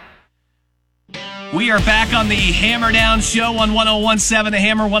We are back on the Hammer Down Show on 101.7 The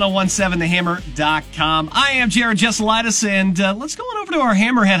Hammer, 101.7thehammer.com. I am Jared Jesselaitis, and let's go on over to our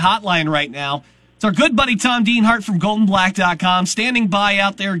Hammerhead hotline right now. It's our good buddy Tom Dienhart from GoldenBlack.com standing by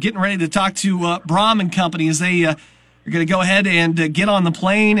out there getting ready to talk to Braum and company as they are going to go ahead and get on the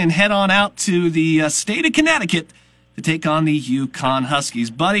plane and head on out to the state of Connecticut to take on the UConn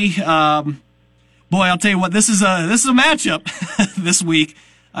Huskies. Buddy, boy, I'll tell you what, this is a matchup this week.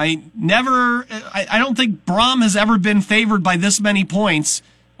 I don't think Braum has ever been favored by this many points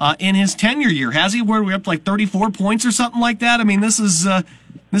in his tenure year, has he? Where we're up to like 34 points or something like that. I mean, this is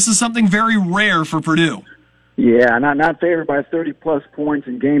something very rare for Purdue. Yeah, not favored by 30-plus points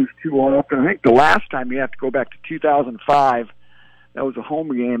in games too often. I think the last time you have to go back to 2005, that was a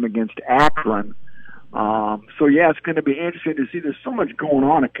home game against Akron. So, yeah, it's going to be interesting to see. There's so much going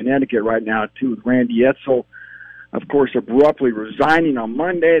on in Connecticut right now, too, with Randy Edsall, of course, abruptly resigning on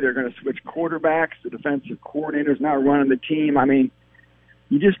Monday. They're going to switch quarterbacks. The defensive coordinator's not running the team. I mean,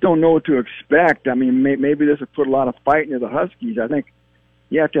 you just don't know what to expect. I mean, maybe this will put a lot of fight into the Huskies. I think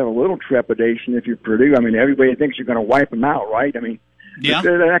you have to have a little trepidation if you're Purdue. I mean, everybody thinks you're going to wipe them out, right? I mean, yeah.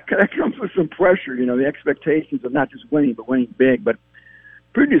 that comes with some pressure. You know, the expectations of not just winning, but winning big. But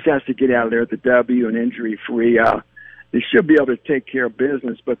Purdue just has to get out of there with the W and injury-free. They should be able to take care of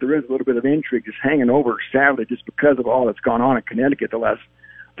business, but there is a little bit of intrigue just hanging over, sadly, just because of all that's gone on in Connecticut the last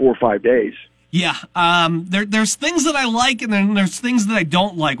 4 or 5 days. Yeah, there's things that I like, and then there's things that I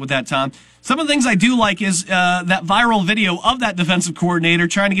don't like with that, Tom. Some of the things I do like is that viral video of that defensive coordinator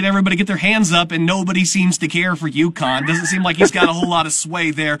trying to get everybody to get their hands up, and nobody seems to care for UConn. Doesn't seem like he's got a whole lot of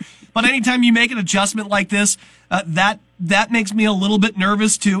sway there. But anytime you make an adjustment like this, that makes me a little bit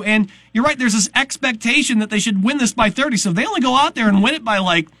nervous, too. And you're right, there's this expectation that they should win this by 30. So if they only go out there and win it by,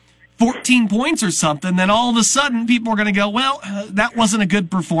 like, 14 points or something, then all of a sudden people are going to go, well, that wasn't a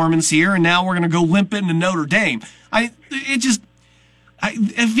good performance here, and now we're going to go limp into Notre Dame. I feel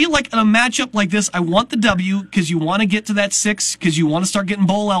like in a matchup like this, I want the W because you want to get to that 6, because you want to start getting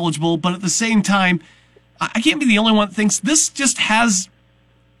bowl eligible, but at the same time, I can't be the only one that thinks this just has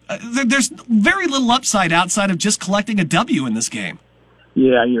there's very little upside outside of just collecting a W in this game.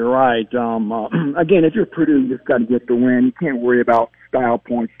 Yeah, you're right. Again, if you're Purdue, you just got to get the win. You can't worry about style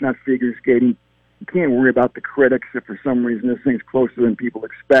points, not figure skating. You can't worry about the critics if for some reason this thing's closer than people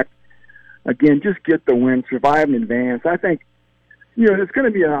expect. Again, just get the win, survive in advance. I think, it's going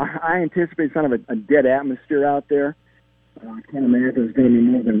to be I anticipate kind of a dead atmosphere out there. I can't imagine there's going to be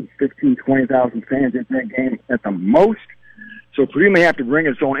more than 15,000, 20,000 fans in that game at the most. So Purdue may have to bring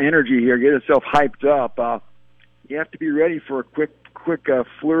its own energy here, get itself hyped up. You have to be ready for a quick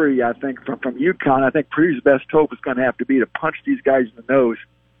flurry, I think, from UConn. I think Purdue's best hope is going to have to be to punch these guys in the nose,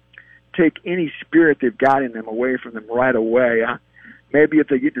 take any spirit they've got in them away from them right away. Maybe if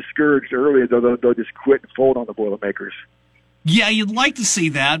they get discouraged early, they'll just quit and fold on the Boilermakers. Yeah, you'd like to see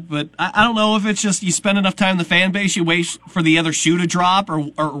that, but I don't know if it's just you spend enough time in the fan base, you wait for the other shoe to drop, or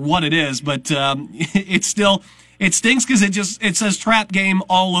what it is. But it's still, it stinks because it says trap game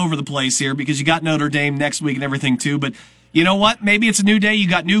all over the place here because you got Notre Dame next week and everything too. But you know what? Maybe it's a new day. You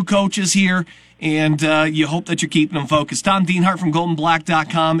got new coaches here, and you hope that you're keeping them focused. Tom Dienhart from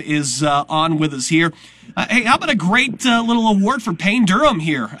GoldenBlack.com is on with us here. Hey, how about a great little award for Payne Durham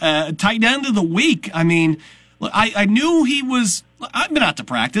here? Tight end of the week. I mean, I knew he was. I've been out to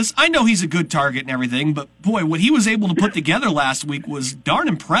practice. I know he's a good target and everything, but boy, what he was able to put together last week was darn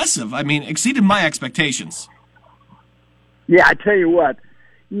impressive. I mean, exceeded my expectations. Yeah, I tell you what,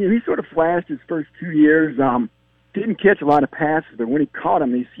 he sort of flashed his first 2 years. Didn't catch a lot of passes, but when he caught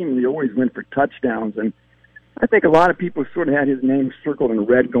them, he seemingly always went for touchdowns. And I think a lot of people sort of had his name circled in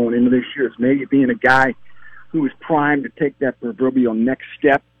red going into this year as maybe being a guy who was primed to take that proverbial next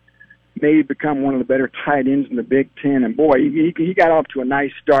step, maybe become one of the better tight ends in the Big Ten. And, boy, he got off to a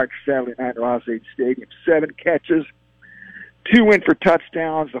nice start Saturday night at Ross-Ade Stadium. 7 catches, 2 went for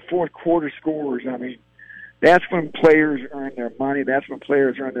touchdowns, the fourth quarter scores. I mean, that's when players earn their money. That's when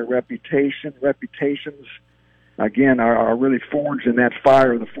players earn their reputation. Reputations, again, are really forged in that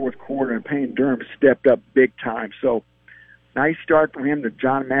fire of the fourth quarter, and Payne Durham stepped up big time. So nice start for him, the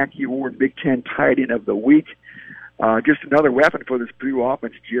John Mackey Award Big Ten Tight End of the Week. Just another weapon for this Purdue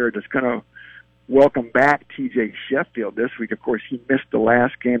offense, Jared, that's going to welcome back T.J. Sheffield this week. Of course, he missed the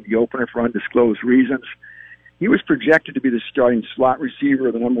last game, the opener, for undisclosed reasons. He was projected to be the starting slot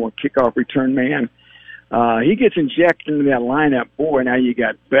receiver, the number one kickoff return man. He gets injected into that lineup. Boy, now you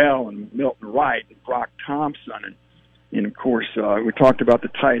got Bell and Milton Wright and Brock Thompson. And of course, we talked about the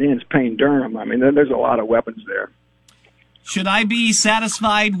tight ends, Payne Durham. I mean, there's a lot of weapons there. Should I be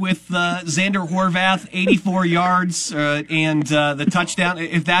satisfied with Xander Horvath, 84 yards and the touchdown?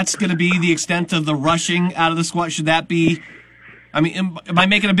 If that's going to be the extent of the rushing out of the squad, should that be? I mean, am I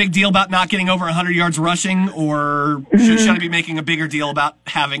making a big deal about not getting over 100 yards rushing, or should I be making a bigger deal about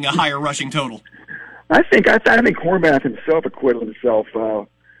having a higher rushing total? I think Horvath himself acquitted himself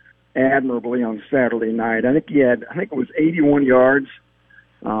admirably on Saturday night. I think it was 81 yards,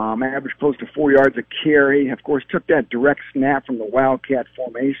 averaged close to 4 yards a carry. Of course, took that direct snap from the Wildcat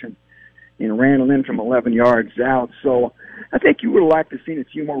formation and ran it in from 11 yards out. So I think you would have liked to have seen a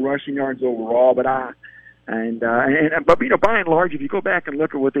few more rushing yards overall, but by and large, if you go back and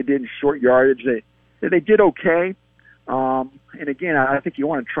look at what they did in short yardage, they did okay. And again, I think you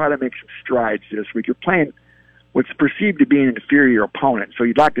want to try to make some strides this week. You're playing what's perceived to be an inferior opponent, so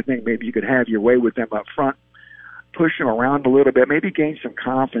you'd like to think maybe you could have your way with them up front, push them around a little bit, maybe gain some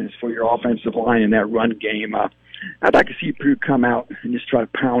confidence for your offensive line in that run game. I'd like to see Purdue come out and just try to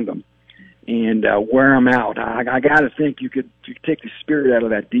pound them and wear them out. I got to think you could take the spirit out of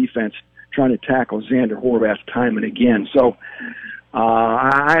that defense trying to tackle Xander Horvath time and again. So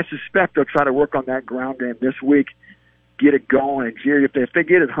I suspect they'll try to work on that ground game this week, get it going. And Jerry, if they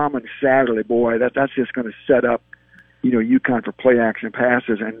get it humming Saturday, boy, that's just going to set up, UConn for play action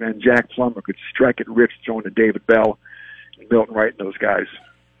passes, and Jack Plummer could strike it rich throwing to David Bell and Milton Wright and those guys.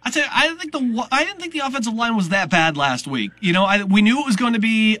 I didn't think the offensive line was that bad last week. We knew it was going to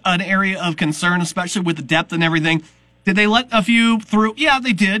be an area of concern, especially with the depth and everything. Did they let a few through? Yeah,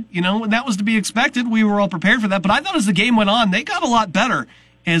 they did. And that was to be expected. We were all prepared for that. But I thought as the game went on, they got a lot better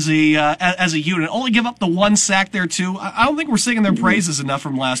as a unit. Only give up the one sack there too. I don't think we're singing their praises enough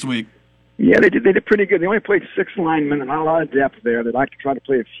from last week. Yeah, they did pretty good. They only played 6 linemen and not a lot of depth there. They'd like to try to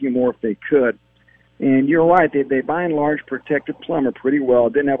play a few more if they could. And you're right. They by and large protected Plummer pretty well.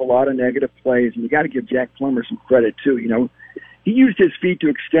 Didn't have a lot of negative plays, and you got to give Jack Plummer some credit too. He used his feet to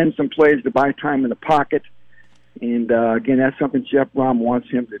extend some plays to buy time in the pocket. And, again, that's something Jeff Brom wants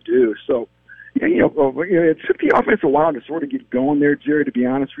him to do. So, it took the offense a while to sort of get going there, Jerry, to be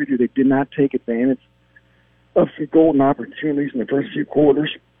honest with you. They did not take advantage of some golden opportunities in the first few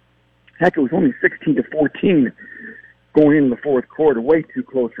quarters. Heck, it was only 16-14 going into the fourth quarter, way too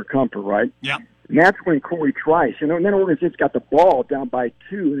close for comfort, right? Yeah. And that's when Corey Trice, and then Oregon State's got the ball down by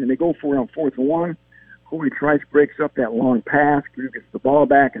 2, and they go for it on 4th and 1. Corey Trice breaks up that long pass, Purdue gets the ball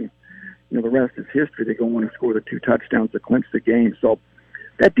back, and the rest is history. They go on and score the 2 touchdowns to clinch the game. So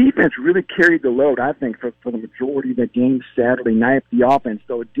that defense really carried the load, I think, for the majority of the game Saturday night. The offense,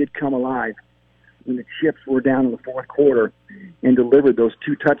 though, it did come alive when the chips were down in the fourth quarter and delivered those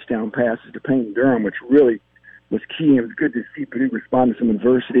 2 touchdown passes to Payne Durham, which really was key. It was good to see Purdue respond to some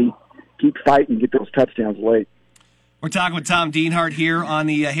adversity, keep fighting, get those touchdowns late. We're talking with Tom Dienhart here on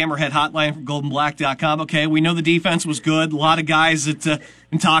the Hammerhead Hotline from GoldenBlack.com. Okay, we know the defense was good. A lot of guys that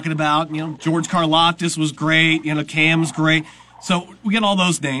been talking about. George Karlaftis was great. Cam's great. So we get all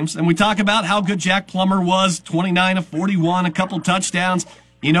those names, and we talk about how good Jack Plummer was, 29 of 41, a couple touchdowns.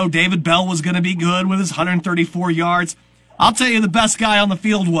 David Bell was going to be good with his 134 yards. I'll tell you the best guy on the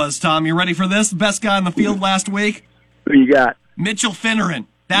field was, Tom. You ready for this? The best guy on the field last week? Who you got? Mitchell Finneran.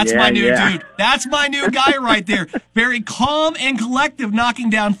 That's my new dude. That's my new guy right there. Very calm and collective, knocking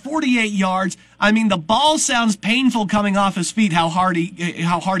down 48 yards. I mean, the ball sounds painful coming off his feet, how hard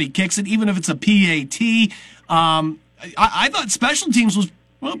he kicks it, even if it's a PAT. I thought special teams was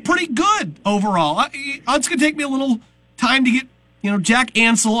pretty good overall. It's going to take me a little time to get, Jack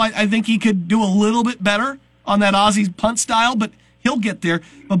Ansel. I think he could do a little bit better on that Aussie punt style, but he'll get there.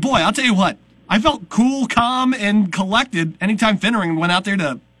 But boy, I'll tell you what. I felt cool, calm, and collected anytime Finneran went out there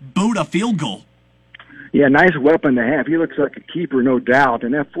to boot a field goal. Yeah, nice weapon to have. He looks like a keeper, no doubt.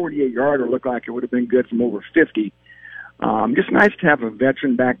 And that 48-yarder looked like it would have been good from over 50. Just nice to have a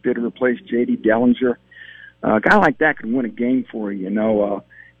veteran back there to replace J.D. Dellinger. A guy like that can win a game for you,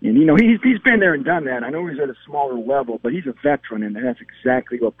 he's been there and done that. I know he's at a smaller level, but he's a veteran, and that's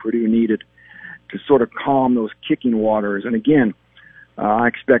exactly what Purdue needed to sort of calm those kicking waters. And again, I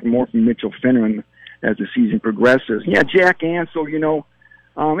expect more from Mitchell Finneran as the season progresses. Yeah, Jack Ansel,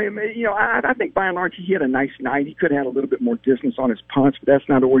 I think by and large he had a nice night. He could have had a little bit more distance on his punts, but that's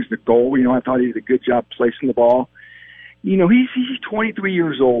not always the goal. I thought he did a good job placing the ball. He's 23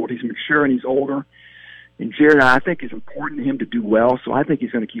 years old. He's mature and he's older. And Jared, I think it's important to him to do well, so I think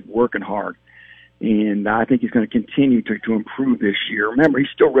he's going to keep working hard. And I think he's going to continue to improve this year. Remember, he's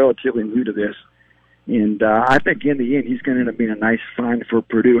still relatively new to this. And I think in the end, he's going to end up being a nice find for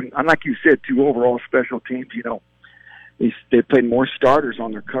Purdue. And like you said, 2 overall special teams, they played more starters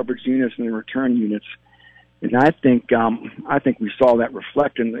on their coverage units and their return units. And I think we saw that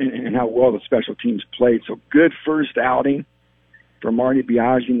reflect in how well the special teams played. So good first outing. for Marty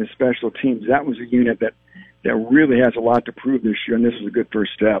Biaggi and the special teams. That was a unit that really has a lot to prove this year, and this is a good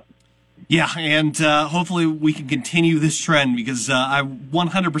first step. Yeah, and hopefully we can continue this trend because I'm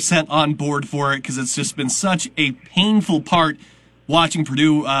 100% on board for it because it's just been such a painful part watching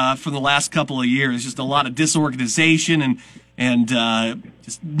Purdue for the last couple of years. Just a lot of disorganization and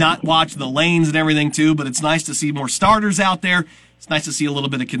just not watching the lanes and everything too, but it's nice to see more starters out there. It's nice to see a little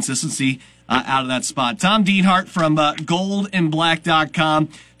bit of consistency out of that spot. Tom Dienhart from goldandblack.com.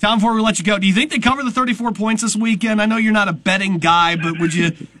 Tom, before we let you go, do you think they cover the 34 points this weekend? I know you're not a betting guy, but would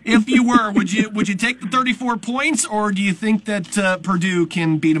you, if you were, would you take the 34 points, or do you think that Purdue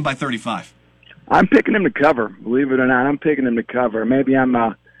can beat them by 35? I'm picking them to cover. Believe it or not, I'm picking them to cover. Maybe I'm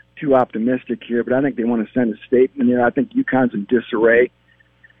too optimistic here, but I think they want to send a statement here. I think UConn's in disarray.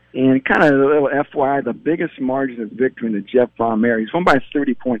 And kind of a little FYI, the biggest margin of victory in the Jeff Von Mary. He's won by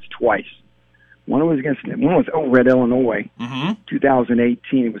 30 points twice. One was over at Illinois,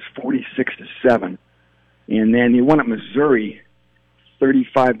 2018. It was 46-7, and then he won at Missouri,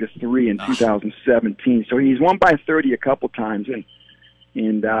 35-3 in 2017. So he's won by 30 a couple times, and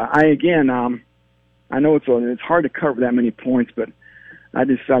I know it's hard to cover that many points, but I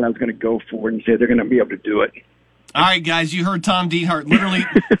decided I was going to go for it and say they're going to be able to do it. All right, guys, you heard Tom Dienhart. Literally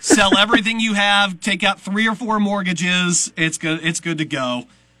sell everything you have, take out 3 or 4 mortgages. It's good to go.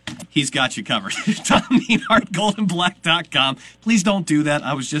 He's got you covered. Tom Dienhart, goldandblack.com. Please don't do that.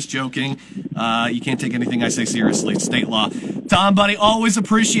 I was just joking. You can't take anything I say seriously. It's state law. Tom, buddy, always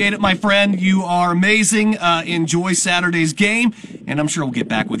appreciate it, my friend. You are amazing. Enjoy Saturday's game, and I'm sure we'll get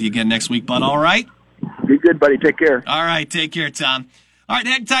back with you again next week, bud. All right? Be good, buddy. Take care. All right. Take care, Tom. All right,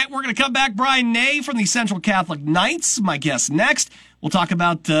 hang tight. We're going to come back. Brian Ney from the Central Catholic Knights, my guest next. We'll talk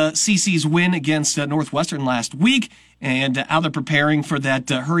about CC's win against Northwestern last week and how they're preparing for that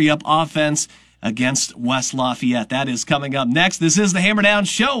hurry-up offense against West Lafayette. That is coming up next. This is the Hammer Down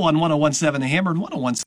Show on 101.7 The Hammer and 101.7.